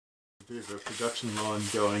bit of a production line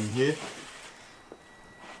going here.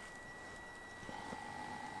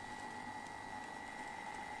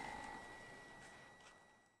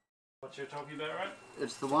 What you're talking about, right?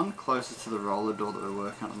 It's the one closest to the roller door that we're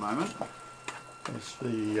working at the moment. It's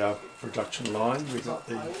the production line. We've got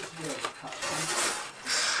the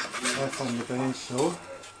stuff on the bandsaw.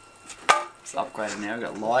 It's upgraded now, we've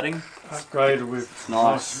got lighting. Upgraded with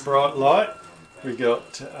nice bright light. We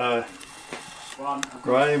got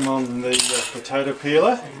Graham on the potato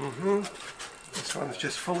peeler. This one's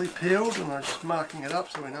just fully peeled and I'm just marking it up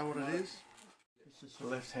so we know what it is. This is the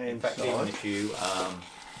left hand In fact, side. even if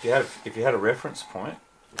you had a reference point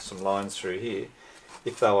with some lines through here,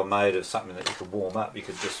 if they were made of something that you could warm up, you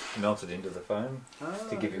could just melt it into the foam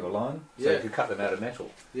to give you a line. So you could cut them out of metal.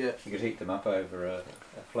 You could heat them up over a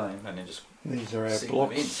flame and then just These are our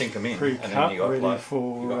blocks, sink them in, pre-cut, and then you got ready like,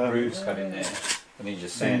 for you got grooves cut in there, and then you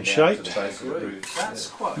just sand down shaped. to the base of the grooves. That's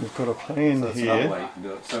quite. We've got a plan So that's another way here. you can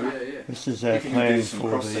do it. So This is our if you can plan do some for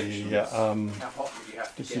cross-sections, the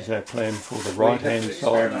this is our plan for the right hand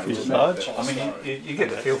side fuselage. I mean, you get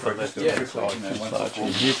the feel for it just doing fuselage.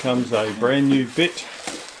 And here comes a brand new bit.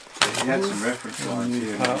 You had some reference lines New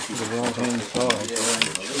here. part for the right hand side.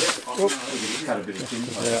 Just cut a bit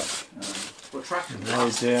of Out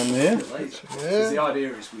way down there. Yeah. The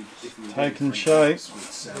idea is we Taking shape.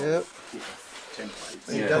 Yep. templates.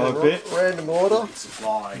 You've Yeah. done Quite a the bit. random order.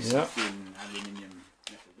 Supply some Yeah. thin aluminium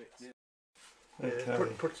metal bits.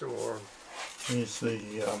 Okay. Put some more on. Here's the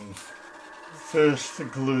first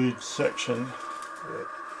glued section.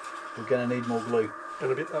 We're going to need more glue.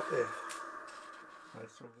 And a bit up there.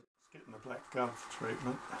 It's getting the black gum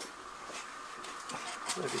treatment.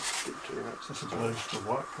 Maybe a bit too much. This is blues to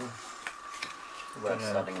white. That's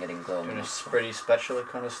starting getting glue. Doing a spready spatula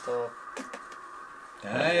kind of style.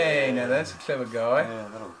 Hey, now that's a clever guy. Yeah,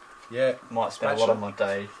 that'll. Yeah. Might spend a lot of my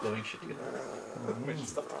day gluing shit together. I got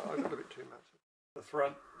a bit too much. The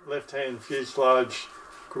front left hand fuselage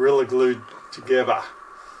gorilla glued together,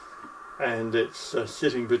 and it's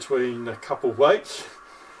sitting between a couple weights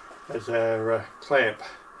as our clamp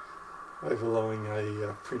overlying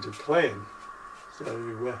a printed plan.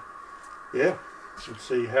 So yeah, you can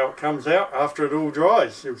see how it comes out after it all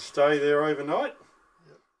dries. It'll stay there overnight.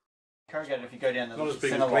 Corrugated, if you go down the Not as big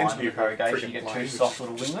centre as line Wednesday, of the corrugation, you get two soft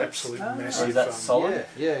little just winglets. absolutely Or massive. is that solid?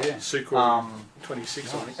 Yeah. Sucor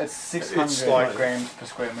 26 on it. It's 600 It's like- grams per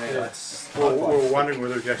square metre. Yeah. It's Well, we were wondering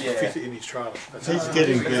whether we could actually Yeah. fit it in his trailer. That's He's it.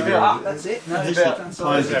 getting It's bigger. about, that's it. No, These it's about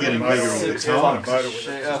planes are getting bigger all the $6 time. Motor with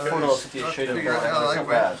it. $4.50 a sheet of Figure out how board. It's they not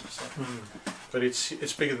went. bad. But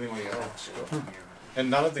it's bigger than the others. And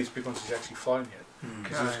none of these big ones is actually flown yet.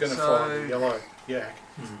 Because he was going to fly the yellow yak,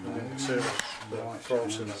 and then the service, the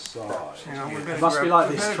Frost and the Prize. Hang on, we better must grab, be like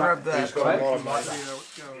we this better truck. grab that. He's got a lot of Might motor. be able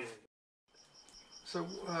to go.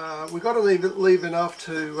 So we've got to leave enough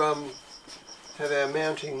to have our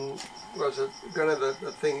mounting. Was it going to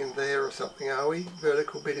the thing in there or something? Are we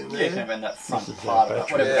vertical bit in Yeah, you can there? have in that front This is part our of it.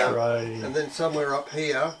 battery Whatever. tray And then somewhere up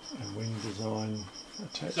here, and wing design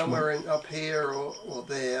attachment. somewhere up here or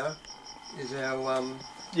there, is our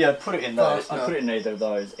Yeah, put it in those. Fastener. I put it in either of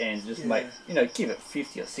those ends. Just Yeah. make, give it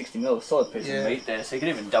 50 or 60 mil, a solid piece Yeah. of meat there. So you can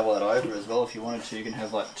even double it over as well if you wanted to. You can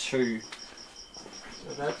have like two.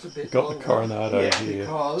 So that's a bit We've got the longer Coronado Yeah, here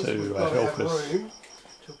because we've to got to help have us room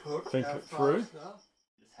to put think our it through. fastener.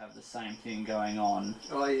 Just have the same thing going on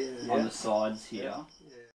Oh yeah. on the sides here. Yeah.